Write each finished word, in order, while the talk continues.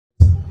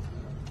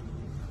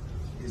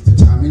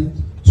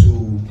determined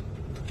to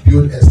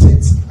build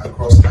estates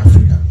across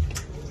Africa,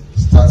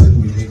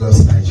 starting with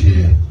Lagos,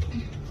 Nigeria.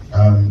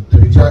 The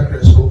retired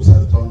Kcee hopes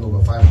has done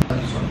over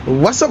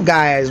 500. What's up,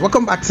 guys?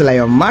 Welcome back to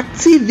Lyon Mack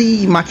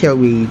TV. Mack here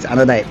with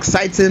another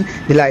exciting,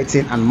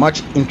 delighting, and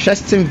much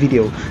interesting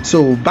video.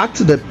 So back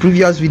to the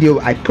previous video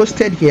I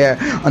posted here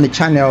on the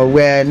channel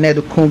where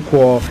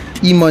Okonwo,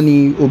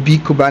 Emoney, Obi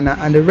Cubana,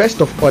 and the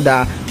rest of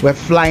other were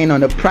flying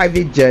on a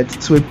private jet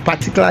to a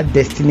particular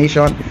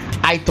destination.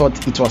 I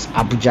thought it was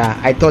Abuja.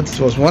 I thought it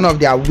was one of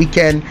their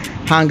weekend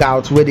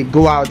hangouts where they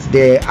go out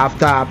there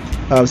after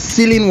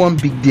sealing one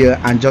big deal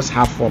and just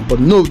have fun. But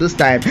no, this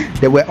time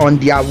they were on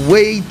their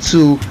way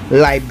to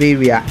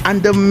Liberia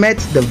and they met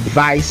the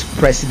vice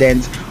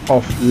president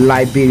of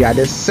Liberia,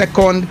 the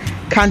second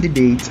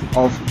candidate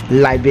of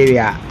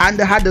Liberia, and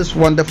they had this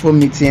wonderful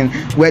meeting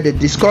where they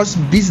discussed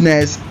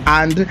business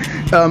and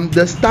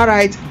the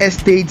Starite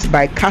estate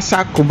by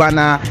Kcee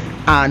Cubana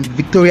and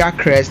Victoria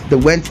Crest. They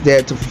went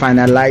there to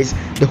finalize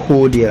the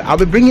whole deal. I'll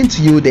be bringing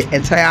to you the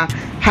entire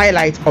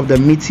highlight of the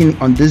meeting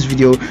on this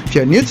video. If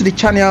you're new to the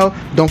channel,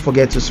 don't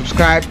forget to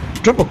subscribe,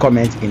 drop a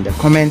comment in the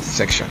comment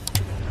section.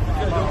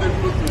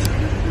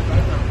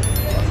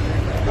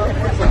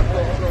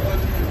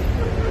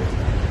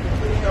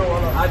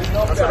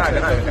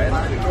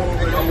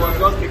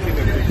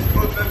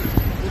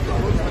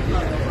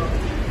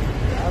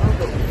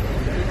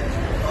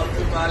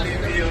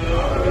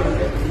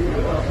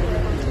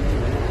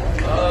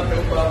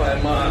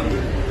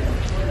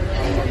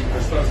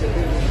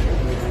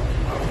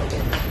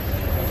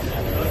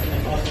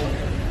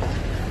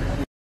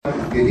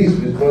 It is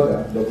his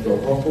brother, Dr.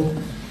 Okonwo,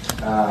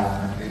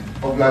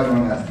 popular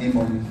known as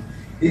Emoney.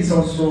 He's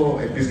also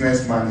a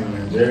businessman in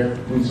Nigeria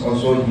who is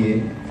also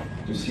here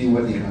to see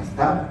what he can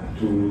start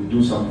to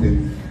do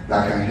something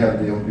that can help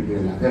the young people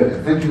in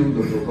Liberia. Thank you,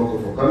 Dr.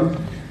 Okonwo, for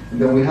coming. And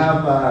then we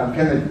have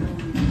Kennedy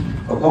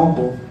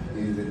Okonwo.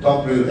 He's the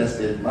top real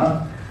estate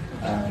man,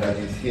 and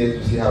he's here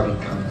to see how he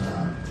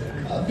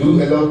can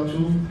do a lot to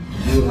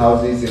build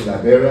houses in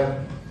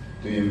Liberia,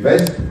 to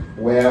invest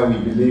where we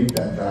believe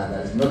that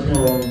there is nothing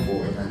wrong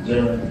for a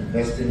Nigerian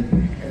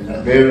investing in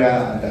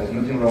Liberia, and there is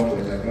nothing wrong for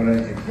a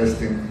Nigerian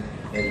investing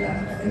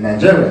in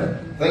Nigeria.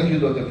 Thank you,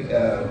 Dr.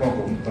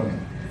 Okonwo, for coming.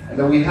 And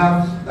then we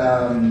have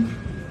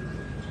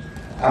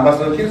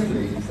Ambassador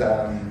Kcee. He's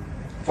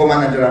former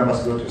Nigerian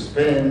ambassador to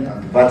Spain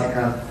and the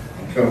Vatican,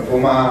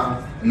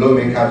 former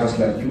lawmaker just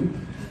like you.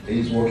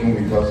 He's working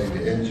with us in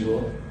the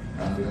NGO,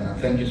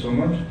 and thank you so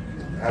much.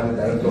 I have the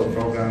director of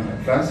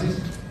program, Francis,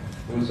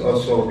 who is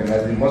also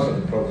organizing most of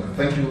the program.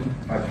 Thank you,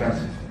 Mike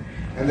Francis.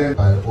 And then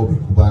by Obi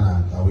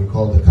Cubana, that we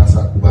call the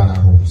Kcee Cubana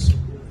homes.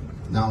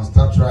 Now,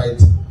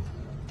 Starite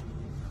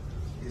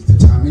is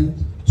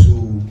determined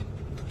to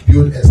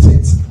build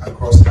estates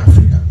across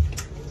Africa,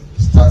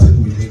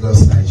 starting with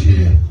Lagos,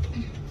 Nigeria.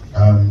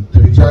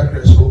 The retired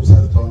Kcee hopes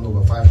has done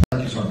over 500.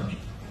 Thank you so much.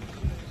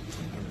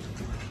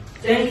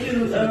 Thank you.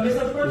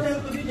 Mr.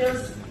 President, could you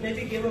just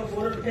maybe give a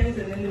vote of thanks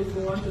and then we'll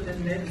go on to the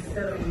next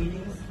set of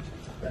meetings?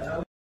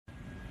 Madam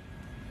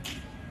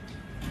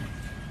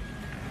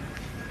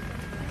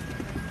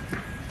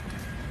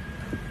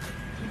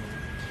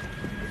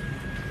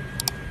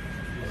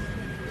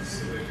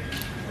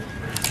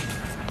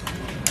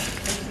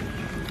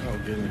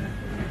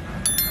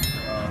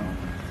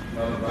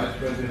Vice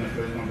President and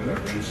President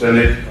of the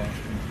Senate,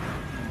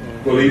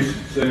 police,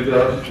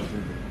 senators,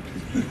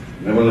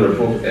 members of the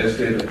Folk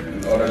Estate,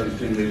 and other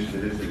distinguished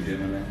ladies and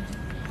gentlemen.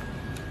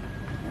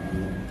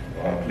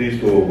 Pleased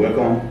to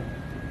welcome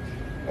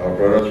our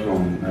brothers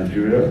from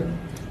Nigeria.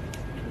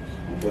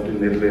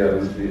 Unfortunately, I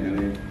don't see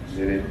any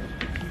lady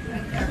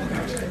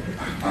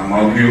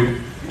among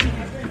you,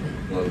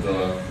 but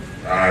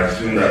I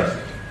assume that,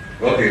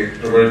 okay,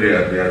 probably they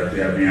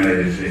are being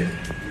ready to say.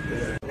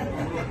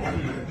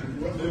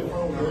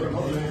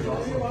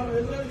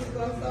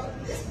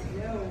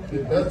 The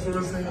best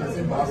tourism is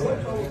in Basel.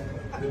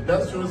 The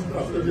best tourism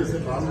facility is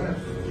in Basel.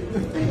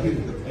 Thank you.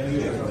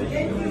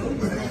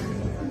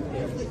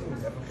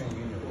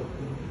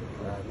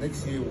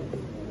 Next year,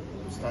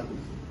 we'll start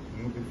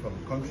moving from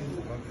country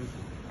to country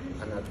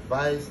and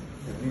advise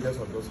the leaders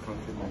of those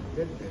countries and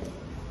get them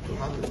to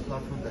have a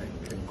platform that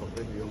can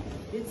incorporate the young people.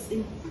 It's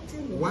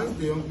important. Once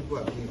the young people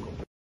are being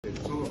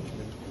incorporated, some of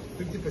them,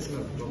 50%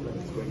 of the problem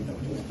is going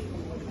down.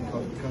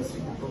 Because we can see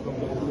the problem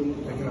of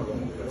taking up,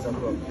 for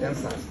example, of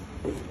cancers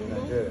in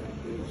Nigeria.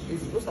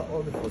 Those are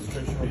all the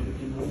frustration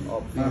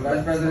of the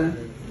Vice President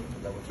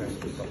that we're trying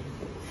to solve.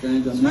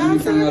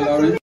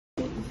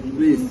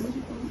 Please.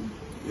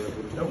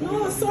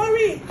 No,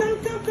 sorry.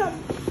 Come.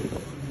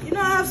 You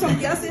know, I have some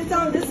guests in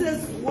town. This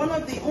is one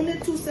of the only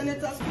two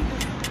senators.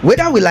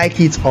 Whether we like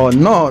it or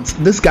not,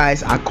 these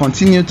guys are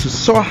continuing to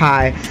soar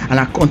high and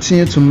are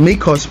continuing to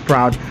make us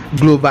proud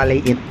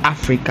globally in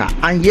Africa.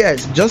 And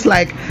yes, just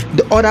like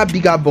the other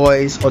bigger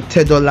boys,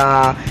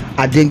 Otedola,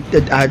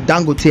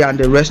 Dangote and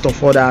the rest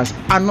of others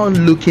are not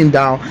looking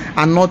down,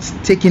 are not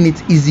taking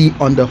it easy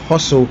on the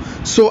hustle.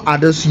 So are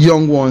those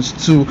young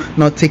ones too,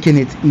 not taking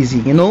it easy,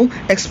 you know,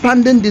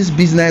 expanding this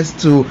business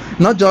to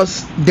not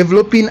just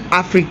developing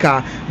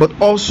Africa, but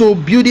also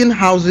building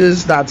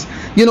houses that,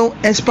 you know,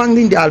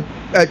 expanding their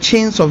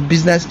chains of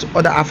business to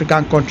other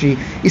African countries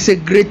is a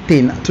great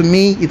thing. To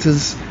me, it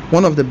is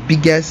one of the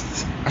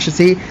biggest, I should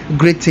say,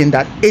 great thing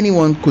that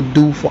anyone could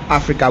do for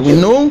Africa. We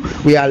know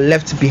we are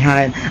left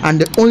behind, and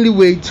the only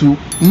way to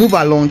move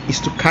along is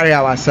to carry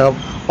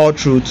ourselves all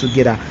through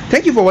together.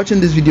 Thank you for watching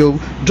this video.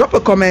 Drop a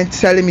comment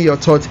telling me your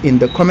thoughts in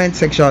the comment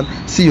section.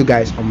 See you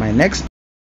guys on my next